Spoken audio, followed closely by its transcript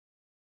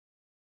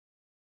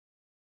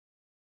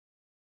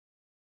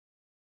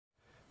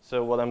So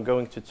what I'm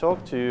going to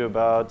talk to you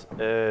about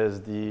is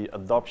the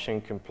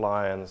adoption,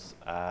 compliance,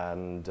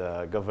 and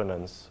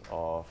governance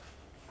of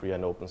free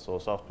and open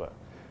source software.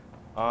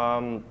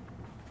 I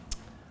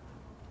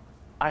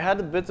had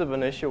a bit of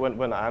an issue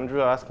when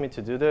Andrew asked me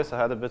to do this. I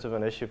had a bit of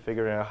an issue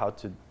figuring out how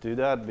to do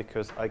that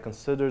because I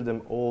consider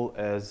them all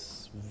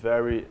as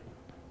very,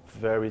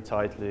 very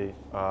tightly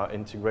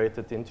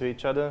integrated into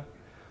each other,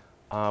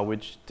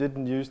 which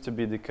didn't used to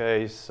be the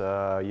case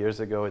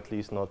years ago, at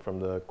least not from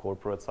the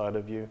corporate side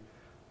of view.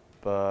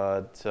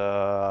 But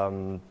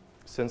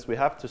since we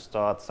have to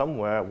start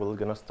somewhere, we're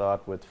going to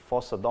start with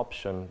FOSS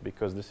adoption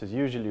because this is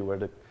usually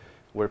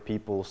where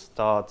people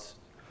start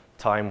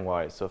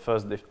time-wise. So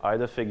first they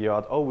either figure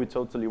out, oh, we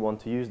totally want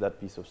to use that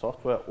piece of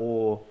software,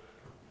 or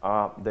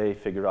they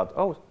figure out,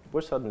 oh, we're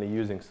suddenly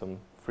using some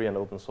free and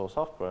open source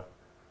software.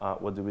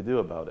 What do we do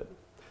about it?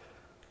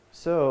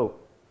 So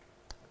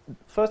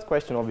first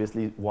question,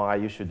 obviously, why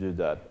you should do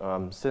that.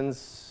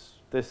 Since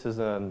this is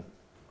an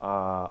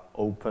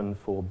open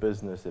for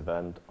business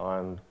event,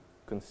 I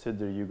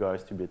consider you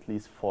guys to be at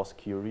least FOSS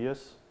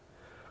curious.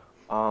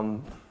 But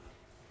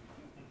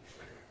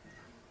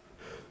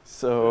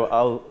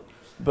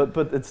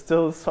it's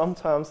still,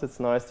 sometimes it's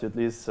nice to at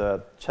least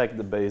check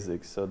the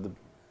basics. So the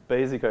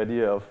basic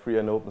idea of free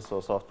and open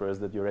source software is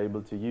that you're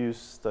able to use,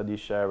 study,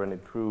 share, and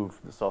improve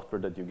the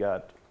software that you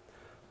get,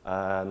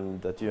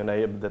 and that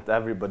that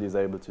everybody's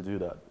able to do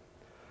that.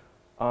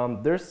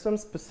 There's some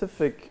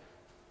specific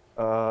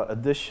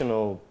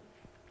additional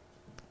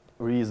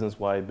reasons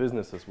why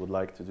businesses would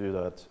like to do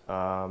that.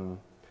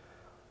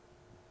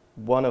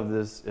 One of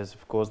this is,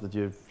 of course, that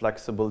you're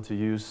flexible to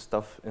use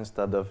stuff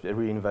instead of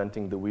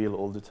reinventing the wheel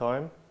all the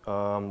time,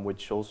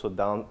 which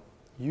also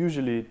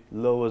usually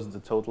lowers the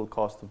total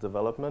cost of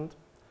development.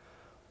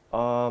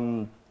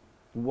 One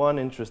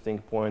interesting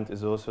point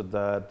is also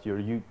that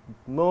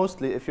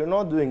mostly, if you're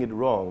not doing it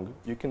wrong,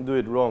 you can do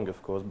it wrong,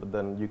 of course, but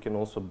then you can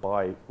also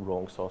buy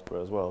wrong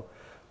software as well.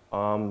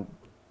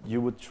 You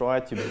would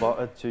try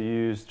to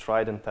use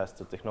tried and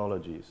tested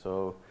technology.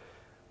 So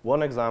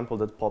one example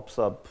that pops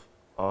up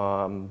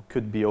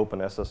could be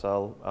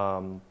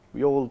OpenSSL.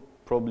 We all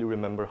probably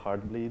remember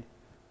Heartbleed.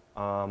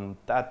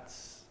 That,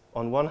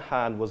 on one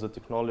hand, was a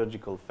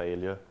technological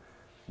failure,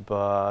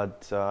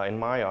 but in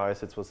my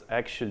eyes, it was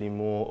actually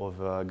more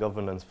of a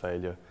governance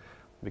failure,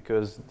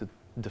 because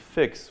the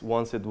fix,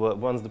 once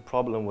the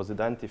problem was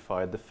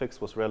identified, the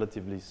fix was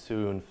relatively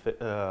soon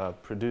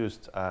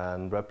produced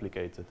and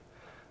replicated.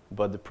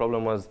 But the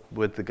problem was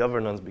with the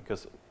governance,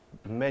 because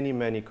many,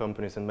 many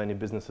companies and many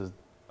businesses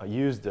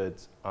used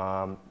it,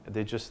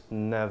 they just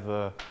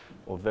never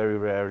or very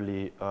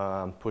rarely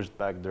pushed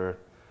back their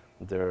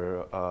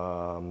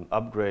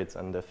upgrades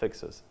and their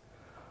fixes.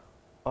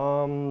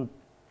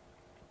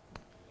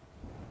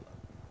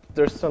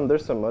 There's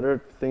some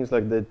other things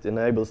like that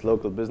enables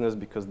local business,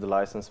 because the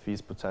license fees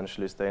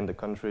potentially stay in the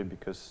country,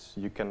 because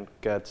you can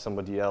get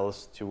somebody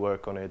else to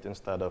work on it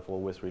instead of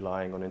always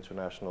relying on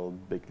international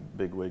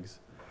big wigs.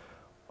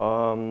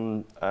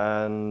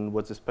 And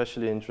what's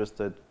especially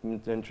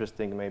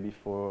interesting maybe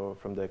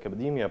from the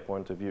academia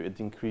point of view, it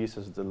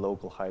increases the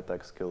local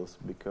high-tech skills,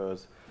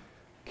 because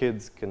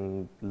kids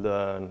can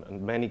learn,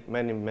 and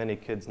many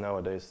kids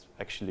nowadays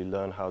actually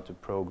learn how to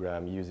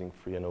program using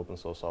free and open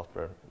source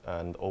software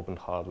and open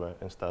hardware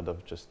instead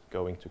of just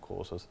going to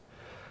courses.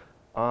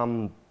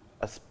 A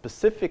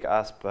specific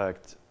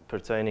aspect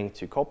pertaining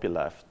to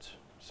copyleft,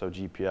 so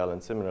GPL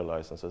and similar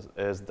licenses,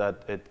 is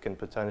that it can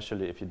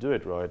potentially, if you do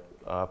it right,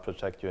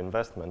 protect your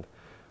investment.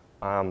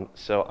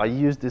 So I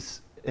used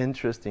this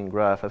interesting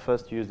graph. I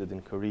first used it in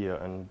Korea,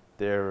 and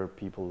there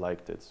people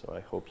liked it, so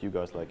I hope you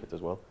guys like it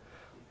as well.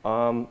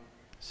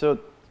 So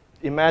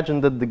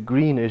imagine that the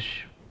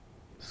greenish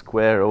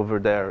square over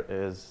there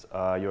is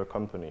your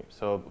company.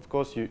 So of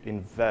course you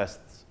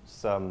invest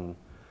some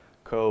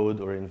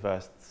code or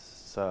invest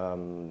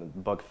some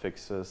bug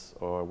fixes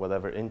or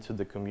whatever into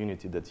the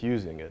community that's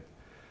using it.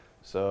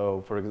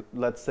 So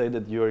let's say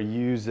that you're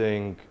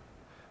using,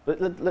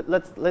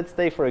 let's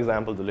take for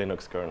example the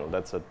Linux kernel.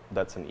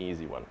 That's an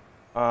easy one.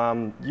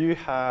 You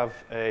have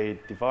a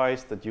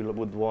device that you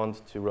would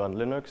want to run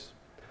Linux.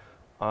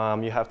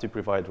 You have to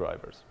provide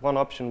drivers. One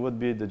option would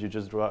be that you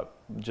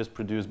just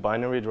produce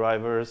binary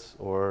drivers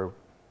or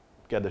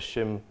get a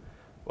shim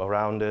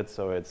around it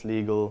so it's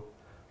legal.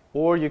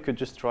 Or you could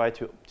just try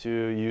to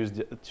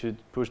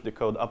push the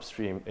code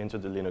upstream into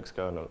the Linux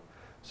kernel.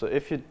 So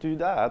if you do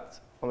that,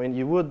 I mean,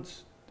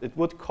 it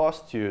would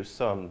cost you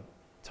some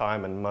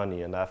time and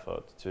money and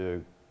effort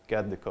to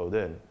get the code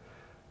in,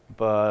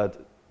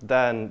 but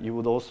then you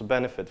would also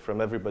benefit from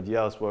everybody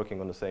else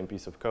working on the same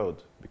piece of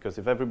code, because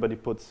if everybody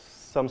puts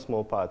some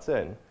small parts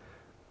in,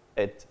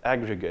 it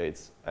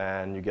aggregates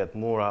and you get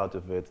more out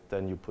of it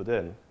than you put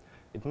in.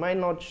 It might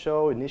not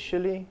show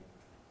initially,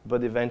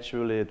 but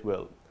eventually it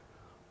will.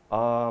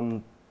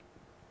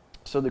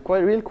 So the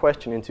real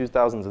question in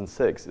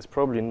 2006 is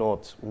probably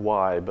not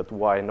why, but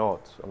why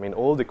not? I mean,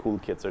 all the cool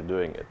kids are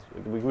doing it.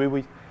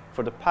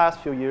 For the past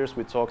few years,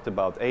 we talked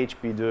about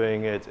HP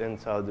doing it,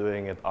 Intel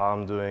doing it,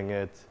 ARM doing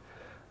it,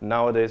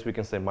 Nowadays, we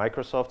can say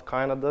Microsoft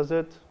kind of does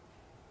it.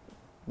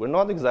 We're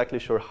not exactly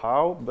sure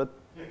how, but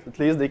at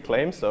least they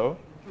claim so.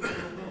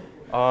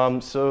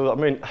 So, I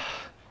mean,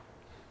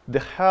 the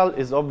hell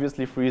is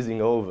obviously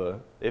freezing over.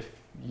 If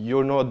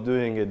you're not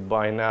doing it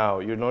by now,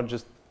 you're not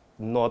just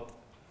not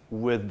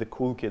with the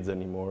cool kids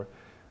anymore.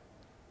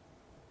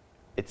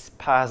 It's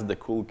past the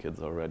cool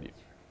kids already.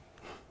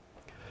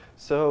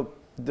 So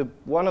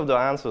one of the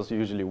answers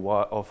usually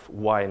of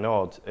why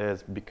not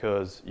is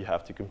because you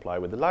have to comply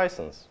with the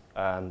license,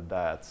 and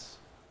that's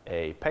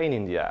a pain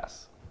in the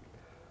ass.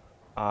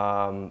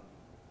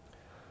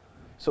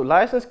 So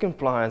license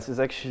compliance is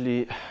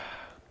actually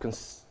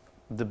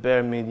the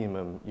bare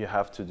minimum you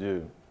have to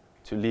do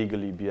to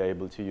legally be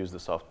able to use the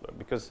software,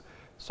 because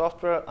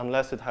software,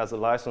 unless it has a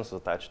license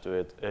attached to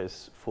it,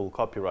 is full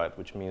copyright,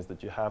 which means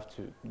that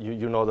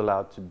you're not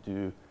allowed to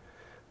do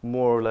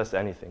more or less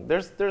anything.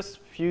 There's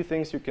few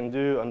things you can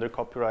do under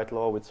copyright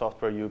law with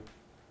software you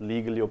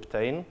legally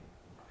obtain.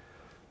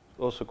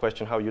 Also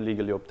question how you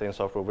legally obtain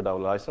software without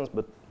a license,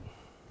 but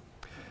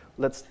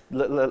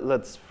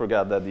let's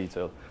forget that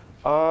detail.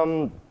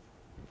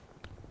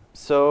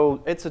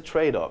 So it's a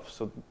trade-off.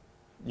 So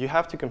you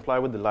have to comply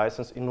with the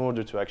license in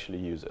order to actually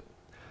use it.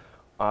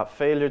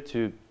 Failure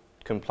to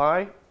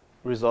comply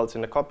results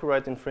in a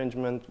copyright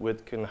infringement,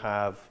 which can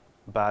have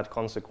bad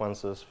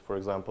consequences, for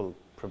example,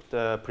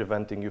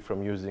 preventing you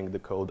from using the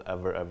code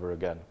ever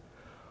again,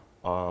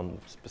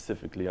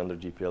 specifically under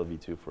GPL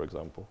v2, for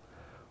example.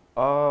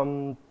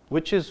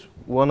 Which is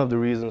one of the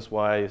reasons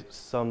why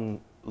some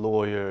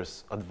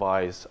lawyers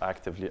advise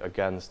actively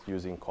against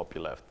using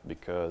copyleft,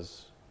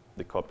 because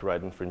the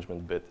copyright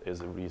infringement bit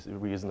is a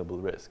reasonable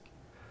risk.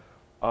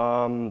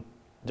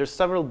 There's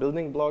several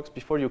building blocks.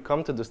 Before you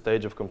come to the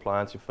stage of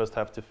compliance, you first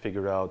have to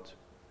figure out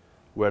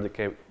where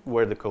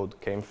the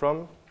code came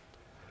from.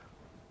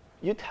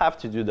 You'd have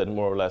to do that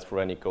more or less for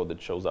any code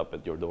that shows up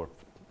at your door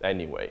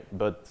anyway,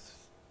 but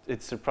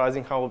it's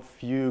surprising how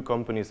few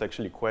companies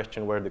actually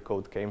question where the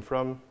code came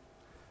from,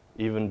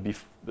 even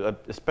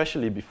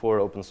especially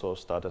before open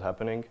source started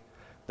happening.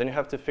 Then you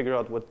have to figure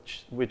out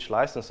which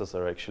licenses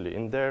are actually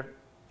in there,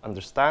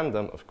 understand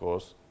them, of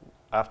course,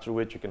 after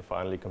which you can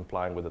finally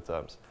comply with the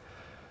terms.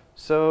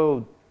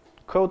 So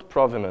code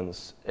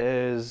provenance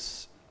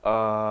is,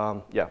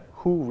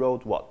 who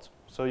wrote what?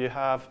 So you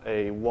have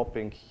a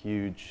whopping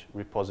huge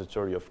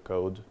repository of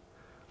code.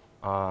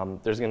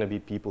 There's going to be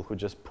people who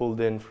just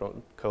pulled in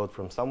code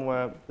from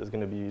somewhere. There's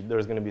going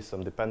to be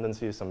some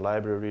dependencies, some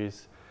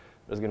libraries.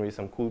 There's going to be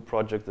some cool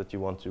project that you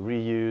want to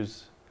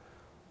reuse.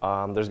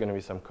 There's going to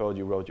be some code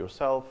you wrote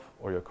yourself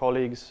or your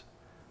colleagues.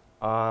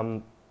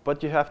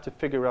 But you have to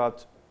figure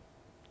out,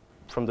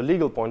 from the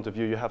legal point of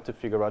view, you have to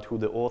figure out who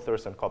the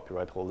authors and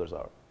copyright holders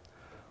are.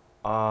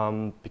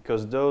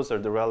 Because those are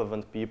the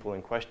relevant people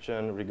in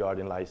question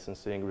regarding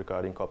licensing,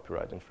 regarding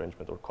copyright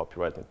infringement, or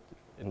copyright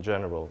in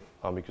general,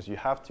 because you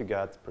have to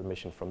get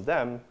permission from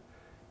them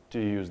to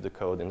use the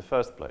code in the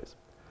first place.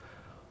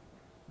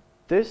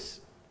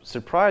 This,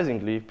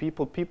 surprisingly,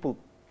 people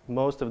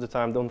most of the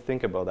time don't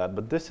think about that,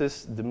 but this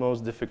is the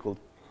most difficult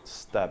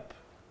step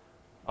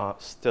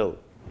still,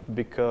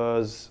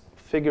 because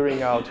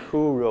figuring out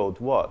who wrote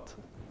what,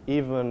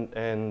 even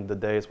in the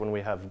days when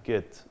we have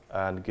Git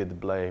and Git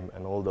blame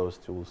and all those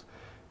tools,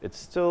 it's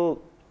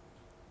still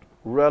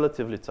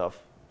relatively tough,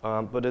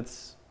 but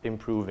it's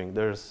improving.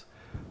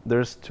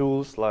 There's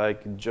tools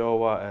like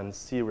Joa and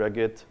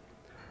C-Regit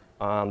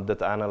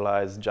that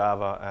analyze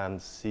Java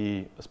and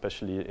C,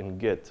 especially in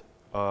Git,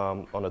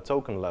 on a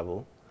token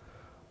level.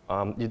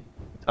 I'm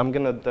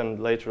going to then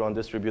later on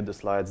distribute the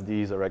slides.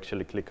 These are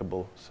actually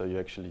clickable, so you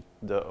actually,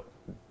 the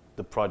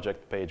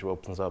project page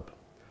opens up.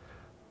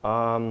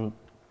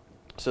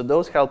 So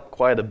those help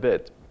quite a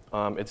bit.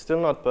 It's still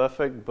not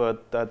perfect,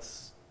 but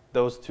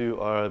those two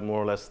are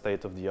more or less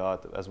state of the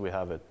art as we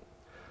have it.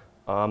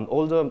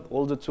 All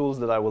the tools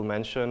that I will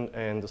mention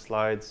in the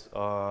slides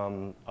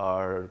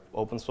are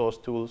open source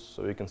tools,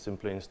 so you can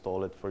simply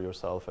install it for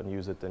yourself and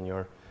use it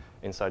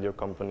inside your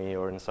company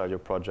or inside your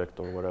project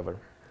or whatever.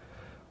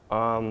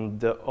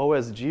 The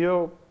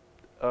OSGeo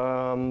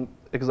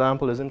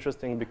example is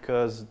interesting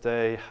because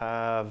they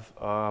have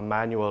a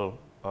manual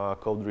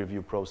code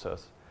review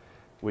process,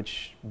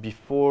 which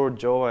before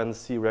Joa and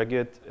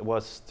C-Regit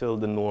was still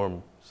the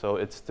norm. So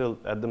it's still,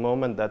 at the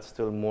moment, that's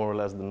still more or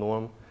less the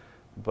norm,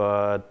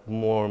 but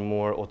more and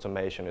more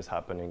automation is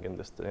happening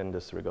in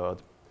this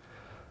regard.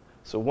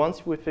 So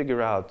once we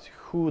figure out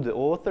who the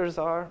authors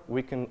are,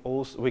 we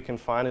can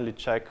finally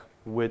check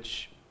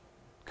which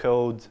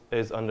code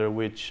is under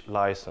which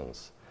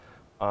license.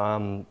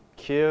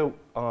 Here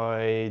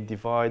I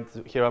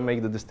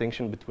make the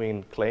distinction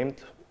between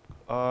claimed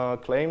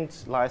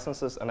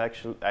licenses and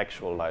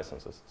actual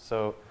licenses.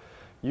 So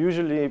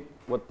usually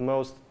what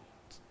most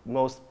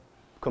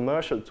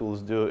commercial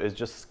tools do is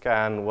just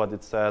scan what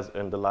it says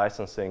in the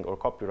licensing or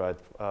copyright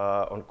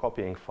on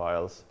copying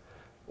files,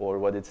 or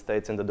what it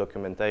states in the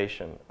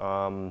documentation.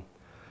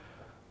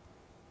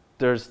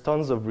 there's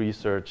tons of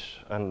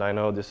research, and I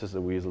know this is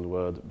a weasel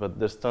word, but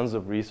there's tons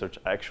of research,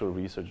 actual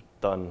research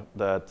done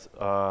that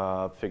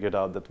figured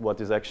out that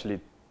what is actually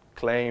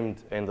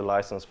claimed in the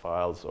license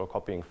files or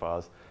copying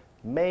files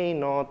may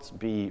not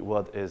be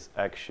what is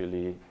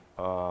actually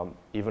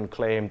even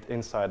claimed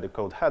inside the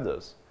code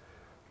headers.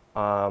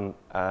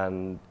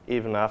 And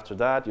even after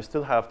that, you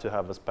still have to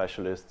have a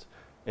specialist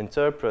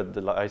interpret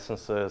the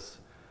licenses,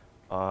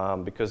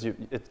 because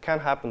it can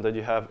happen that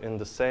you have in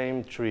the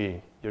same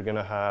tree, you're going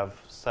to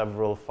have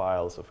several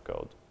files of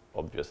code,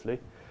 obviously.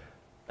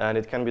 And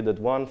it can be that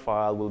one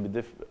file will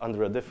be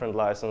under a different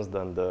license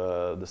than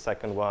the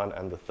second one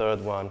and the third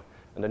one.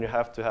 And then you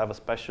have to have a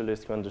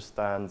specialist who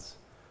understands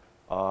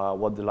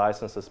what the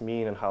licenses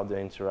mean and how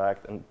they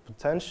interact, and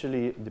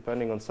potentially,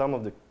 depending on some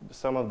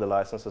of the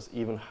licenses,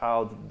 even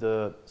how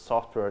the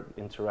software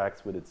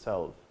interacts with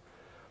itself.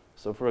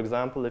 So, for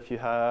example, if you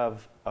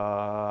have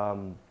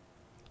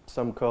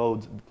some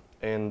code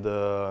in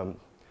the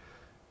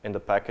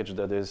package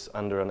that is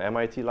under an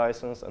MIT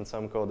license and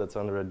some code that's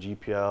under a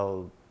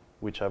GPL,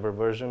 whichever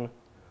version,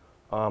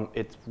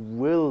 it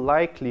will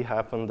likely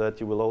happen that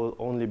you will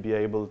only be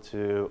able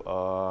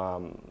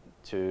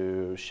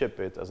to ship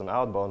it as an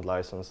outbound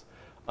license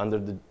under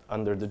the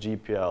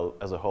GPL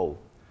as a whole,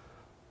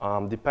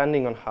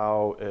 depending on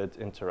how it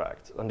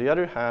interacts. On the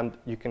other hand,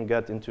 you can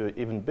get into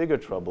even bigger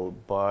trouble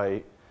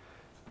by,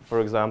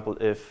 for example,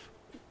 if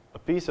a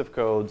piece of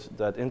code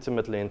that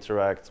intimately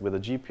interacts with a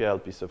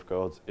GPL piece of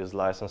code is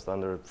licensed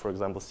under, for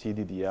example,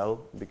 CDDL,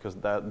 because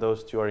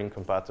those two are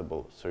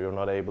incompatible, so you're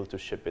not able to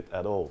ship it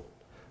at all.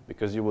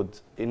 Because you would,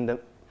 in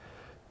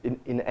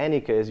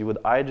any case, you would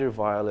either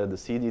violate the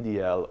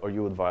CDDL or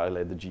you would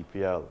violate the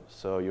GPL,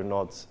 so you're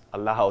not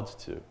allowed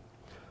to.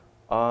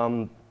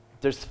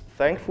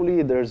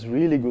 Thankfully, there's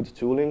really good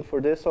tooling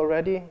for this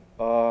already.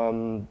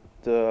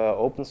 The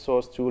open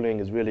source tooling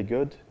is really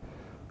good.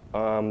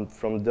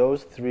 From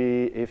those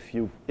three,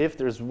 if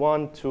there's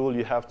one tool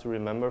you have to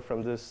remember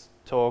from this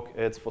talk,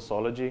 it's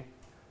Fossology.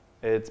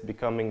 It's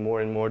becoming more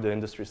and more the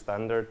industry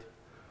standard.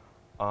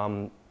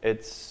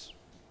 It's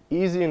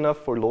easy enough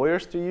for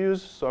lawyers to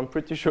use, so I'm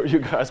pretty sure you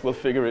guys will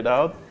figure it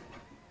out.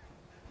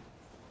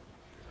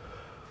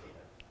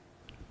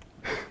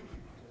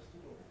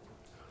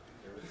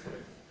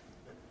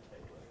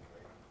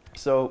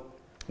 So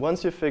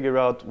once you figure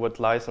out what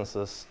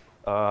licenses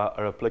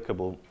are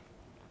applicable,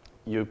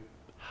 you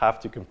have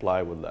to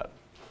comply with that.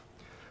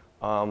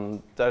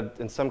 That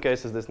in some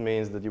cases, this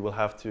means that you will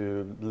have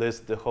to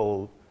list the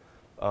whole.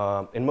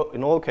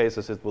 In all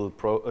cases, it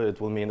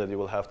will mean that you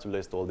will have to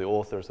list all the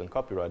authors and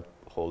copyright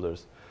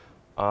holders.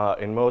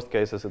 In most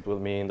cases, it will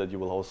mean that you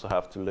will also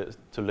have to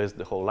list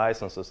the whole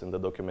licenses in the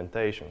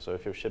documentation. So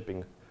if you're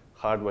shipping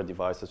hardware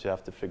devices, you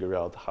have to figure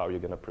out how you're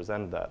going to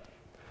present that.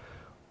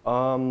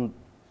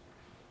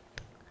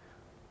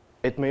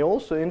 It may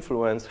also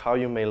influence how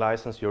you may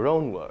license your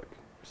own work.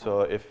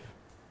 So if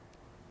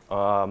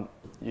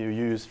you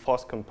use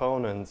FOSS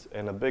components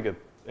in a bigger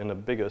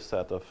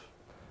set of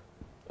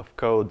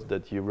code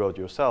that you wrote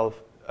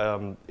yourself,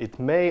 it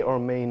may or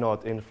may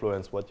not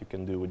influence what you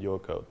can do with your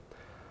code.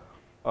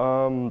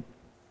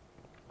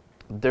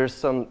 There's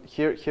some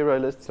here I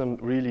list some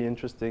really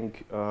interesting,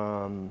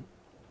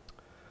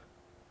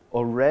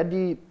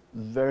 already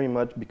very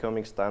much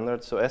becoming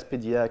standard. So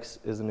SPDX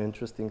is an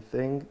interesting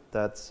thing.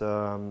 That's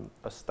a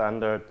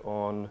standard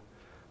on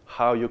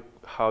how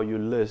you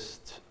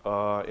list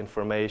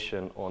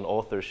information on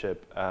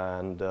authorship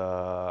and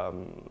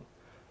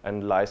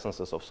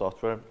licenses of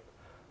software.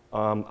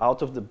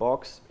 Out of the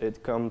box,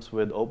 it comes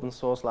with open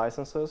source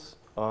licenses,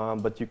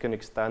 but you can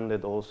extend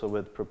it also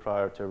with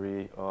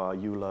proprietary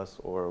EULAs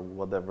or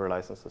whatever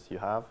licenses you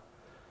have.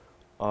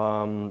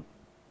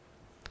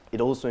 It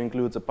also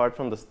includes, apart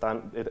from the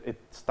it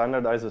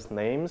standardizes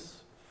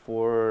names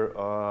for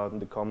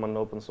the common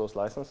open source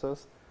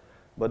licenses,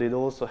 but it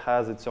also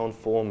has its own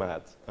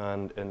format.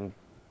 And in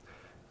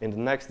the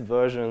next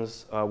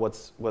versions,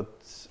 what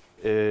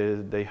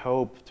they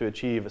hope to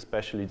achieve,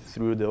 especially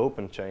through the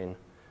open chain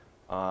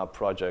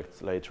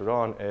project later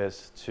on,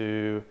 is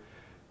to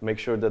make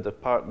sure that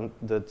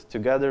that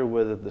together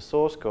with the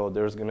source code,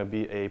 there's going to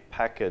be a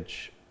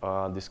package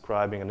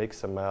describing an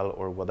XML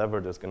or whatever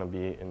there's going to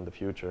be in the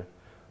future.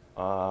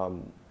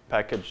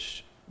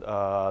 Package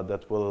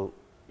that will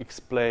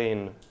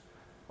explain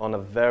on a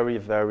very,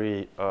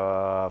 very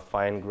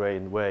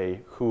fine-grained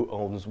way who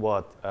owns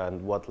what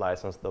and what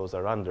license those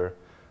are under.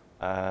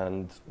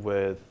 And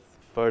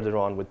further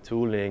on with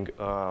tooling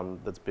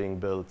that's being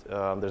built,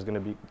 there's going to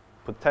be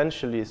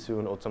potentially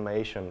soon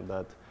automation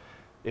that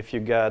if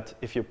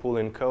you pull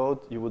in code,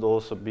 you would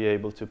also be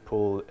able to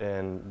pull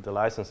in the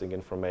licensing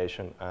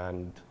information,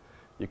 and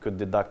you could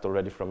deduct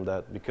already from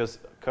that. Because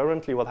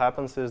currently what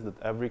happens is that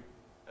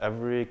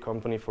every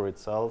company for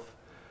itself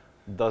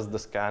does the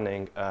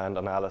scanning and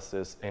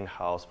analysis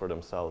in-house for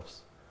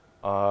themselves.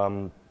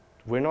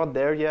 We're not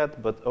there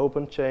yet, but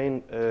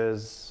OpenChain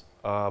is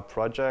a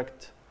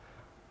project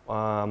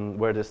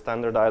where they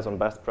standardize on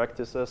best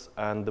practices,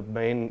 and the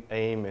main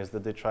aim is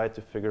that they try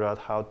to figure out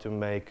how to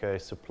make a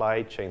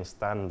supply chain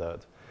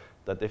standard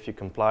that if you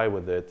comply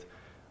with it,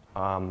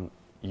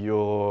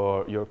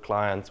 your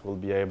clients will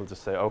be able to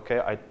say,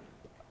 okay,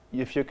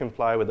 if you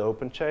comply with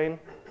open chain,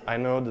 I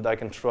know that I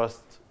can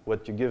trust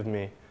what you give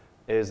me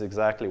is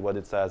exactly what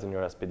it says in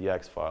your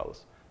SPDX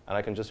files. And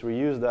I can just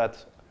reuse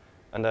that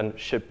and then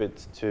ship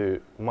it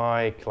to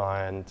my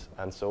client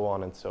and so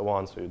on and so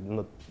on. So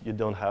you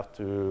don't have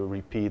to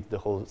repeat the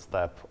whole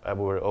step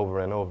over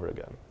and over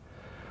again.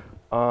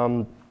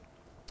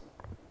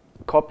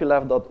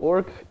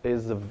 Copyleft.org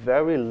is a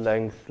very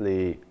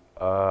lengthy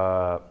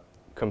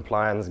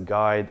compliance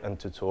guide and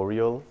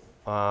tutorial.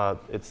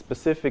 It's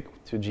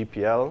specific to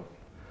GPL,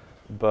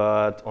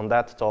 but on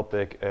that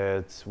topic,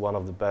 it's one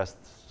of the best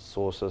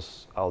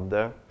sources out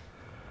there.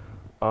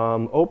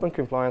 Open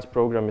Compliance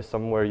Program is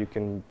somewhere you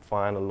can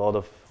find a lot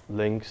of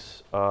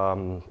links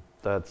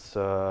that's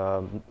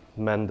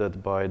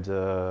mended by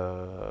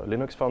the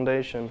Linux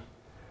Foundation.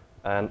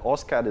 And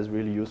OSCAD is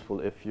really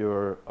useful if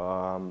you're,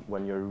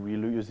 when you're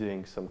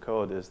reusing some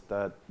code, is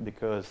that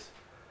because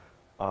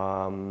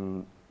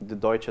the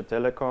Deutsche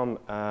Telekom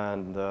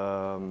and,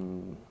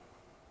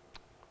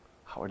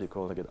 how are they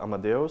calling it,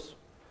 Amadeus,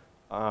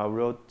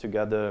 wrote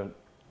together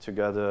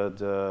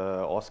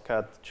the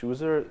OSCAD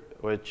chooser,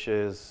 which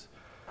is,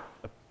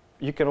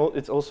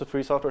 it's also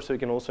free software, so you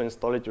can also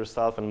install it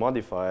yourself and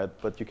modify it,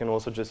 but you can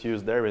also just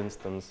use their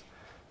instance.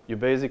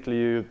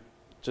 You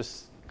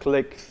just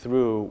click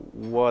through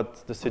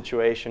what the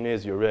situation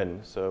is you're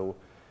in. So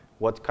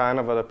what kind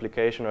of an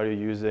application are you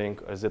using?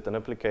 Is it an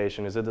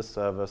application? Is it a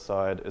server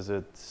side? Is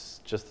it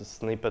just a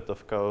snippet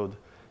of code?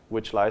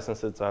 Which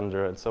license it's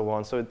under, and so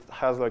on. So it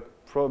has like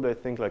probably, I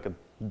think, like a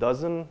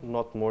dozen,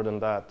 not more than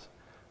that,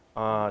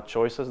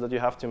 choices that you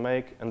have to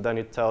make, and then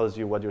it tells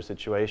you what your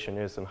situation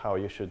is and how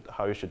you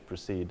should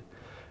proceed.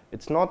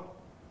 It's not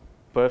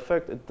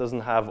perfect. It doesn't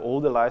have all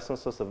the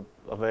licenses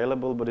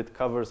available, but it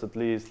covers at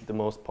least the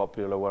most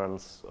popular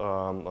ones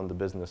on the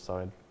business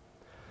side.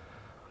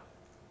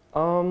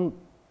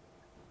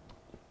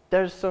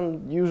 There's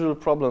some usual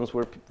problems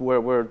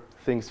where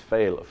things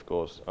fail, of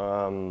course.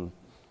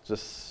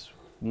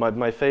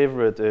 My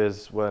favorite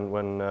is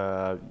when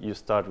you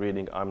start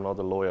reading, I'm not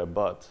a lawyer,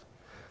 but,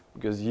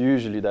 because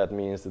usually that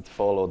means it's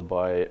followed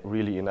by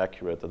really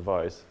inaccurate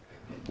advice,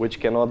 which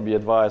cannot be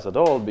advice at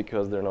all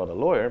because they're not a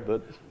lawyer,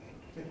 but.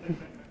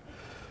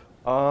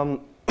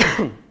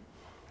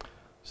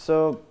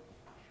 So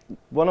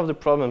one of the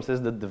problems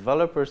is that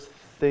developers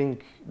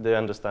think they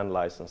understand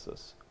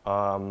licenses.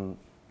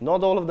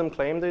 Not all of them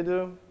claim they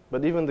do,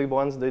 but even the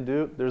ones they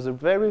do, there's a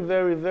very,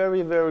 very,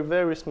 very, very,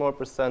 very small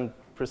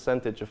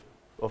percentage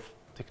of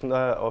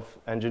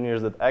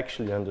engineers that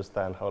actually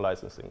understand how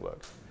licensing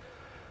works.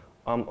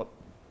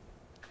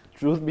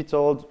 Truth be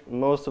told,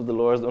 most of the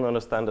lawyers don't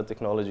understand the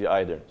technology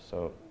either,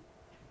 so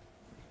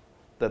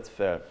that's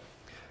fair.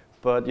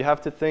 But you have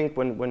to think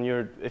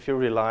if you're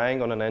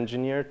relying on an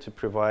engineer to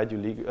provide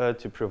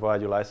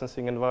you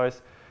licensing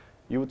advice,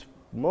 you would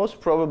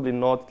most probably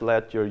not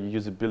let your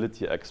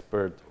usability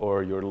expert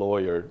or your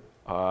lawyer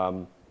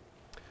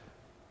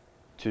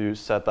to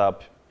set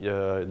up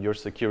your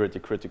security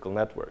critical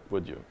network,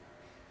 would you?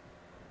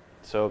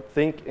 So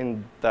think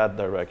in that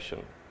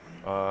direction.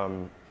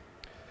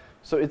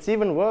 So it's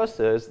even worse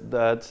is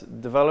that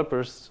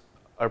developers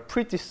are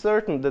pretty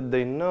certain that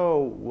they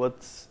know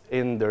what's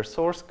in their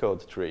source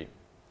code tree,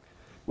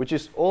 which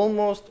is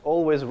almost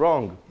always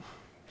wrong.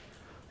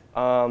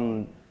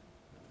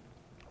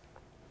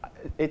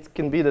 It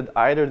can be that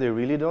either they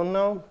really don't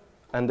know,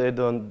 and they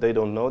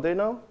don't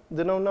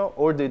know,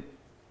 or they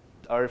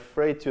are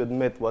afraid to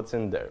admit what's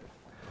in there.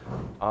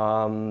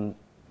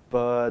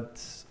 But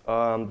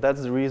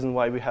that's the reason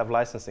why we have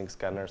licensing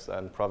scanners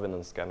and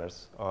provenance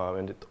scanners,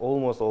 and it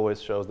almost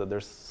always shows that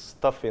there's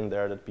stuff in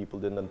there that people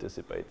didn't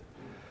anticipate.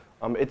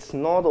 It's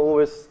not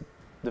always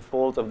the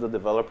fault of the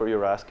developer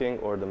you're asking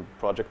or the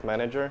project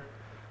manager.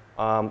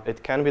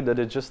 It can be that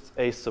it's just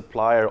a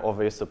supplier of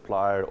a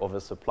supplier of a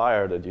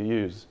supplier that you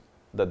use,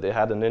 that they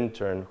had an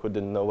intern who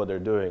didn't know what they're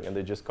doing and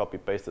they just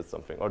copy-pasted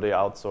something, or they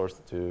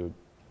outsourced to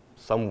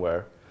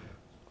somewhere,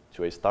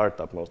 to a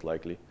startup most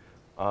likely.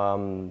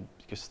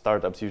 Because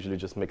startups usually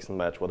just mix and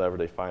match whatever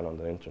they find on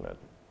the internet.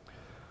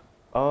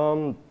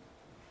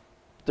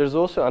 There's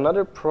also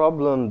another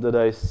problem that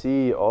I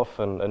see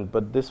often,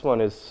 but this one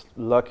is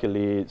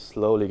luckily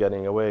slowly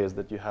getting away, is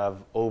that you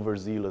have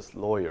overzealous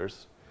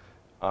lawyers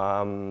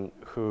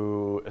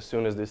who, as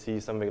soon as they see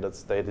something that's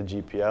stated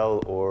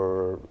GPL,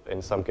 or in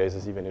some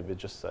cases even if it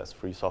just says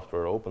free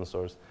software or open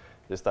source,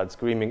 they start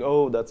screaming,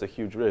 oh, that's a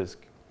huge risk.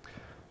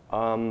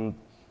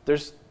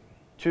 There's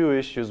two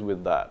issues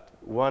with that.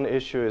 One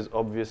issue is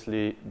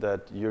obviously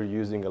that you're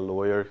using a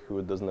lawyer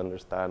who doesn't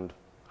understand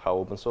how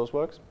open source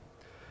works.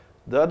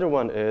 The other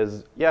one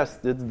is, yes,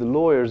 it's the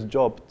lawyer's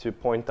job to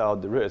point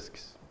out the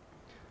risks,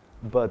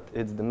 but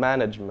it's the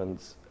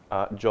management's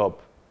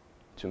job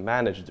to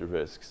manage the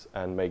risks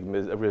and make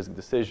risk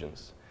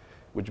decisions,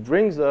 which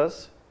brings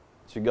us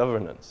to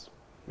governance,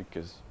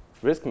 because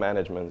risk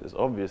management is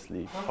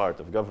obviously part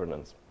of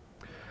governance.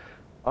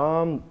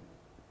 And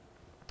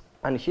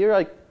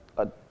here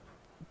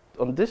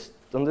on this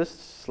on this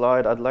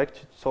slide, I'd like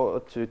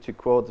to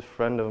quote a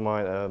friend of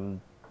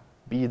mine,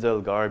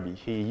 Bidel Garbi.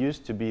 He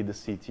used to be the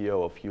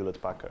CTO of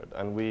Hewlett Packard,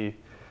 and we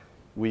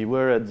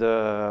were at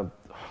the,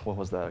 what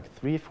was that,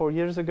 like 3-4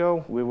 years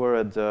ago? We were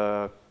at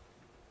the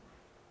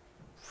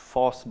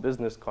FOSS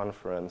business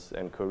conference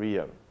in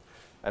Korea,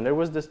 and there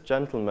was this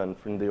gentleman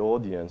from the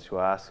audience who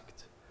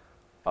asked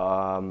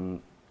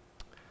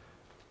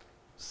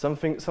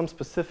some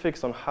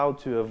specifics on how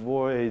to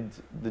avoid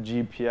the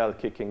GPL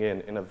kicking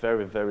in a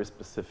very, very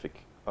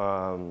specific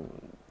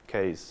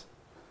case.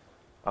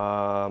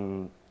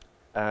 And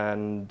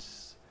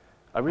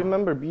I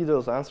remember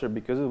Bidel's answer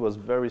because it was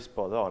very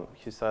spot on.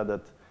 He said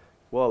that,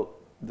 well,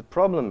 the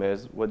problem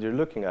is what you're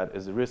looking at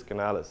is risk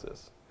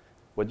analysis.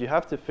 What you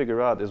have to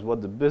figure out is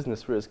what the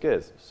business risk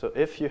is. So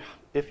if you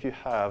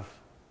have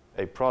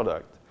a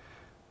product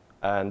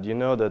and you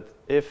know that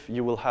if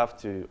you will have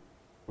to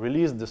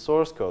release the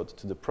source code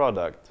to the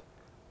product,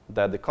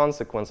 that the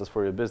consequences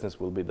for your business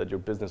will be that your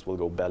business will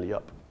go belly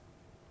up,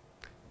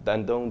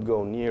 then don't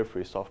go near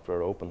free software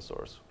or open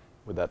source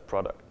with that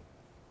product,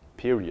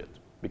 period,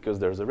 because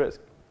there's a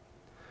risk.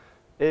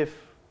 If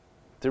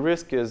the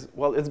risk is,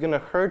 well, it's going to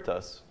hurt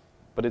us,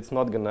 but it's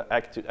not going to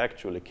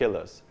actually kill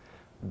us,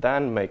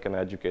 then make an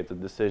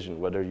educated decision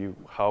whether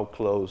how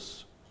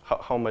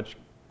much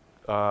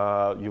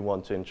you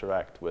want to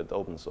interact with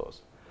open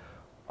source.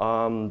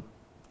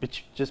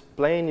 It just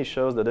plainly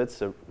shows that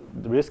it's a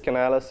risk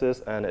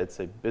analysis and it's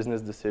a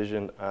business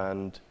decision,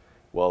 and,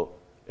 well,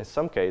 in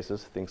some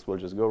cases, things will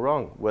just go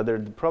wrong. Whether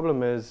the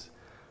problem is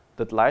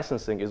that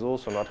licensing is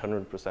also not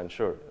 100%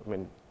 sure. I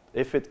mean,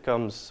 if it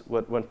comes,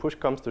 when push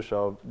comes to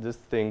shove, this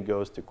thing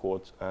goes to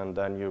court, and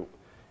then you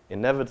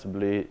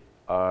inevitably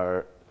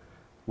are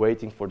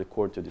waiting for the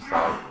court to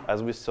decide.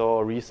 As we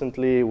saw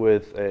recently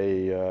with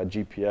a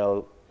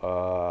GPL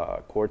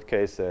court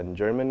case in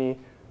Germany,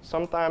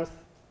 sometimes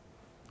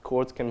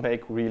courts can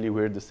make really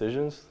weird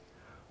decisions,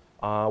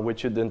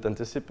 which you didn't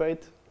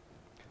anticipate.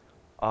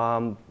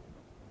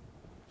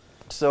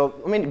 So,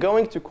 I mean,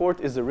 going to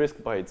court is a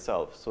risk by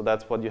itself, so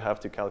that's what you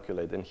have to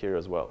calculate in here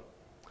as well.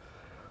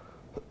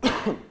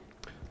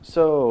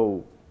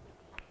 So,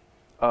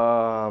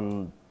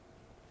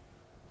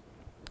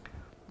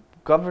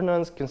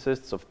 governance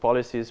consists of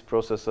policies,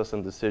 processes,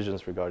 and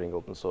decisions regarding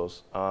open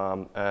source.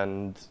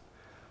 And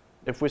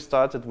if we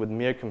started with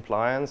mere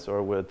compliance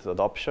or with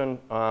adoption,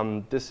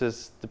 this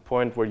is the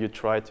point where you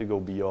try to go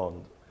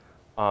beyond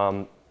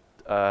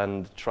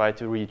and try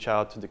to reach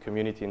out to the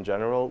community in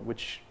general,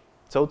 which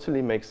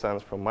totally makes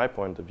sense from my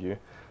point of view,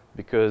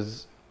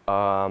 because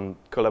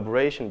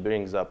collaboration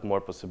brings up more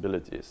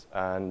possibilities.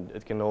 And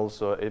it can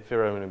also, if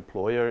you're an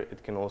employer,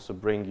 it can also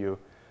bring you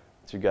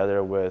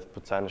together with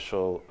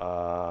potential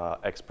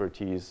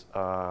expertise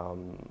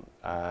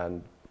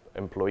and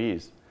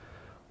employees.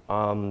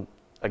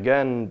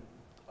 Again,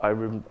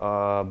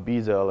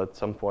 Bidel at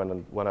some point,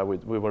 and when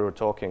we were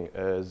talking,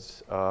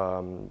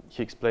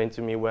 he explained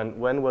to me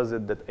when was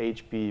it that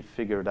HP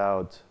figured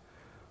out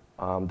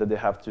that they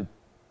have to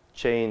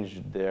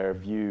change their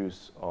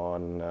views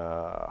on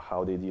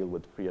how they deal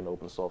with free and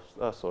open source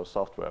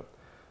software.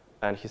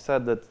 And he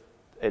said that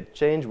it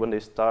changed when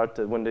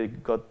they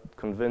got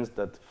convinced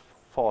that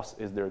FOSS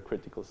is their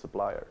critical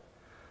supplier.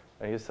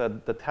 And he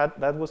said that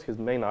that was his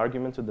main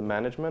argument to the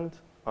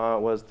management,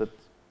 was that,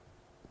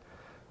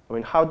 I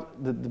mean,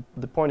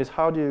 the point is,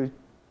 how do you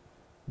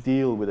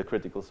deal with a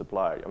critical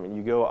supplier? I mean,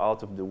 you go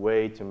out of the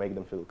way to make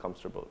them feel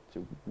comfortable,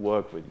 to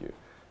work with you.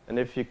 And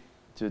if you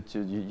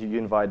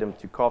invite them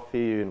to coffee,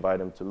 you invite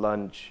them to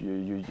lunch,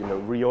 you know,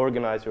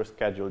 reorganize your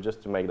schedule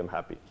just to make them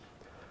happy.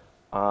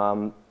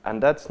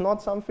 And that's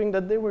not something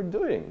that they were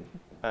doing.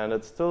 And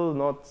it's still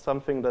not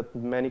something that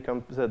many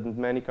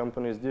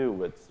companies do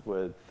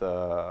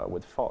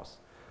with FOSS.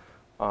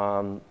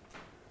 And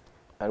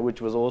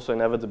which was also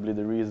inevitably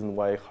the reason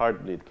why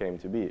Heartbleed came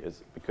to be,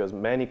 is because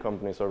many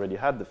companies already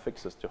had the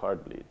fixes to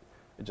Heartbleed.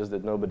 It's just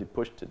that nobody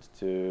pushed it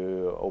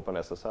to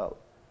OpenSSL.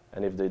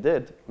 And if they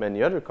did,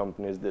 many other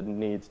companies didn't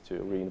need to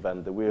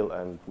reinvent the wheel,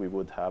 and we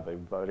would have a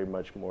very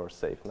much more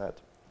safe net.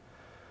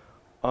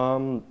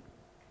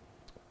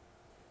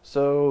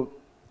 So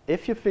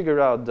if you figure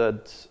out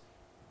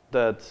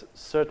that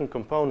certain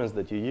components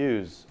that you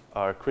use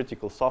are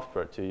critical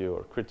software to you,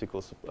 or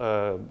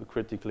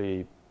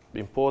critically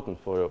important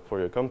for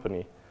your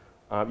company,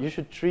 you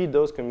should treat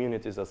those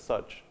communities as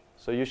such.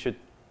 So you should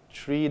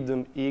treat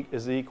them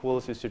as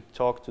equals, you should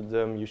talk to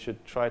them, you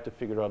should try to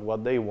figure out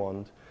what they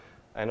want,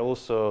 and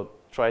also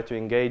try to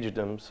engage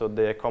them so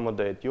they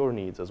accommodate your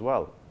needs as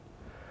well.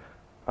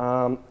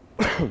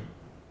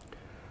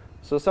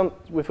 So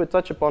if we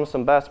touch upon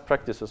some best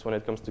practices when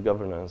it comes to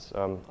governance,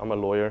 I'm a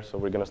lawyer, so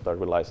we're going to start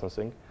with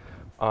licensing.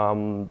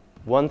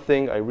 One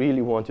thing I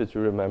really want you to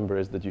remember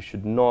is that you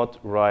should not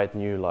write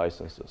new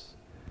licenses,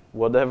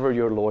 whatever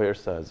your lawyer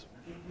says.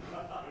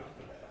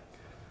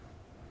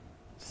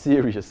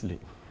 Seriously.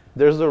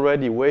 There's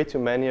already way too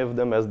many of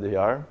them as they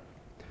are,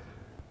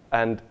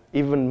 and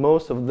even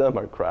most of them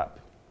are crap.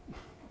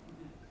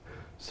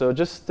 So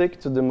just stick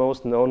to the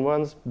most known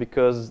ones,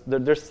 because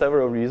there's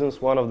several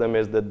reasons. One of them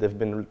is that they've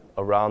been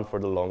around for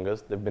the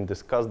longest, they've been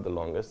discussed the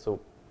longest, so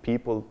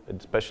people,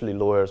 especially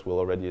lawyers, will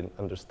already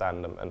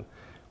understand them, and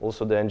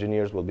also the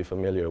engineers will be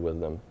familiar with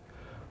them.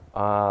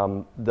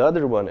 The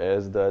other one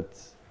is that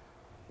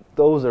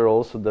those are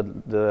also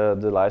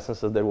the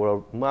licenses that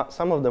were,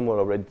 some of them were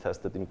already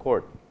tested in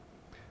court.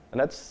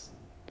 And that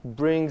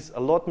brings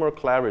a lot more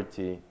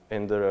clarity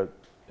in the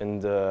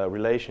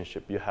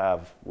relationship you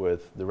have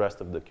with the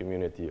rest of the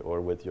community or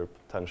with your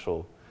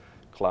potential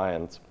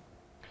clients.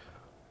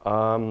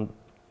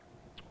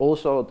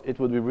 Also, it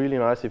would be really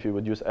nice if you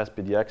would use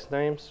SPDX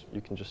names.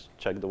 You can just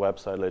check the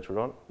website later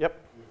on. Yep.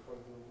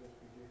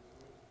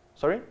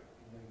 Sorry?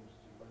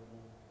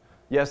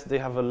 Yes, they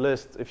have a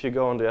list. If you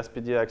go on the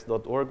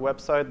spdx.org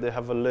website, they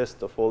have a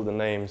list of all the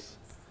names.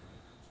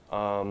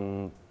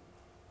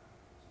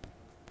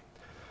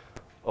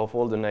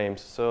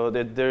 So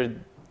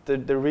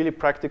they're really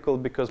practical,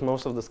 because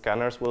most of the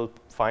scanners will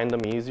find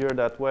them easier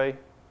that way.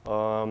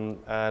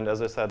 And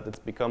as I said, it's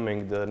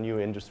becoming the new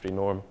industry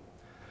norm.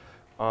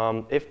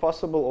 If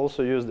possible,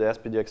 also use the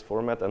SPDX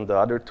format and the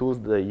other tools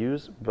they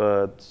use,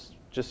 but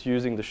just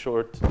using the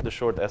short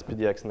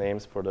SPDX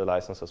names for the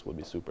licenses would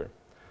be super.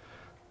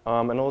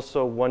 And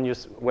also, when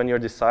you're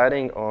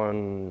deciding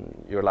on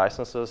your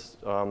licenses,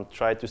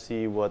 try to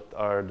see what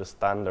are the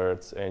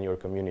standards in your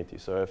community.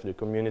 So if the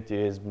community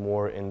is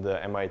more in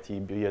the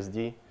MIT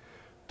BSD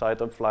type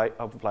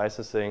of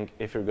licensing,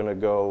 if you're going to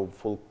go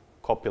full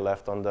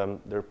copyleft on them,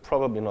 they're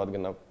probably not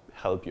going to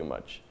help you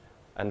much,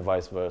 and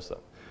vice versa.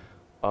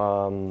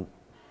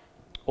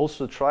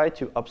 Also, try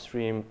to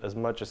upstream as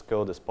much as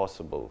code as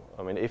possible.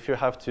 I mean, if you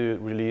have to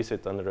release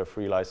it under a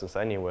free license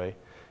anyway,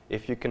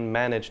 if you can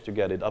manage to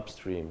get it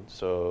upstream,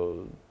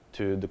 so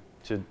to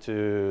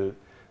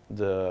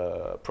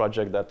the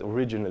project that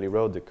originally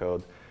wrote the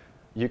code,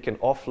 you can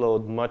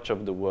offload much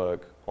of the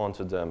work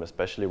onto them,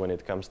 especially when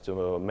it comes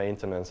to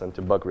maintenance and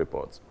to bug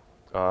reports.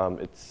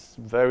 It's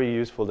very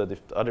useful that if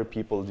other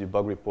people do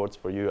bug reports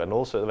for you, and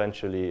also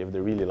eventually, if they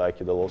really like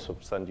you, they'll also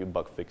send you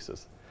bug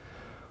fixes.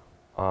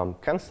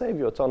 Can save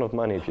you a ton of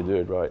money if you do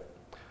it right.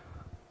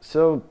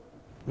 So,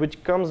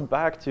 which comes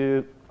back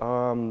to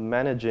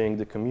managing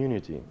the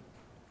community.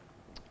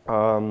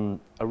 A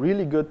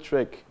really good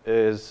trick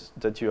is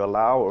that you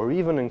allow or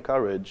even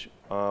encourage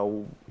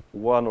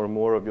one or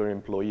more of your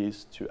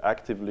employees to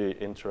actively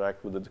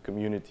interact with the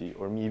community,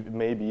 or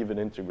maybe even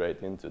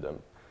integrate into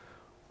them.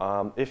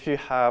 If you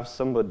have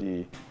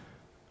somebody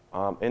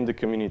in the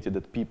community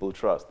that people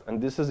trust, and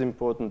this is an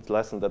important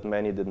lesson that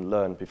many didn't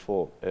learn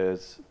before,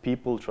 is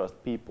people trust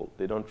people,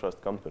 they don't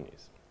trust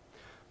companies.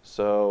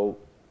 So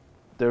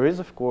there is,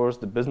 of course,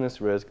 the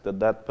business risk that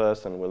that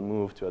person will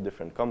move to a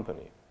different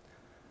company.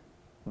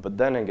 But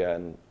then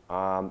again,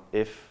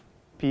 if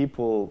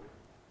people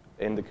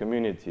in the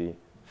community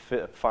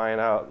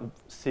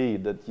see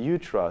that you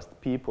trust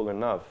people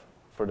enough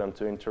for them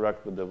to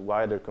interact with the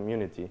wider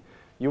community,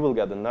 you will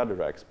get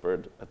another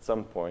expert at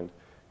some point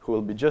who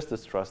will be just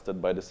as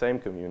trusted by the same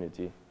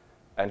community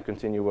and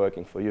continue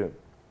working for you.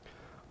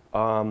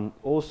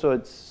 Also,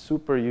 it's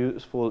super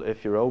useful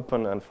if you're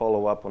open and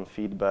follow up on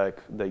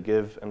feedback they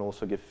give, and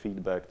also give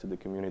feedback to the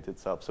community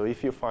itself. So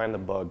if you find a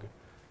bug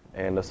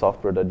in the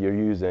software that you're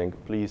using,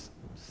 please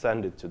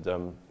send it to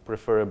them,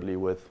 preferably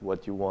with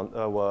what you want,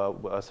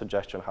 a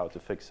suggestion how to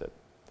fix it.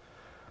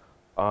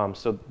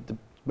 So the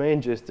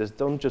main gist is,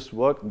 don't just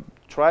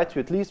try to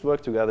at least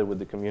work together with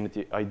the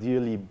community,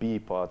 ideally be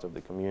part of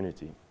the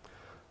community.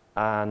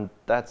 And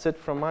that's it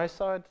from my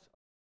side.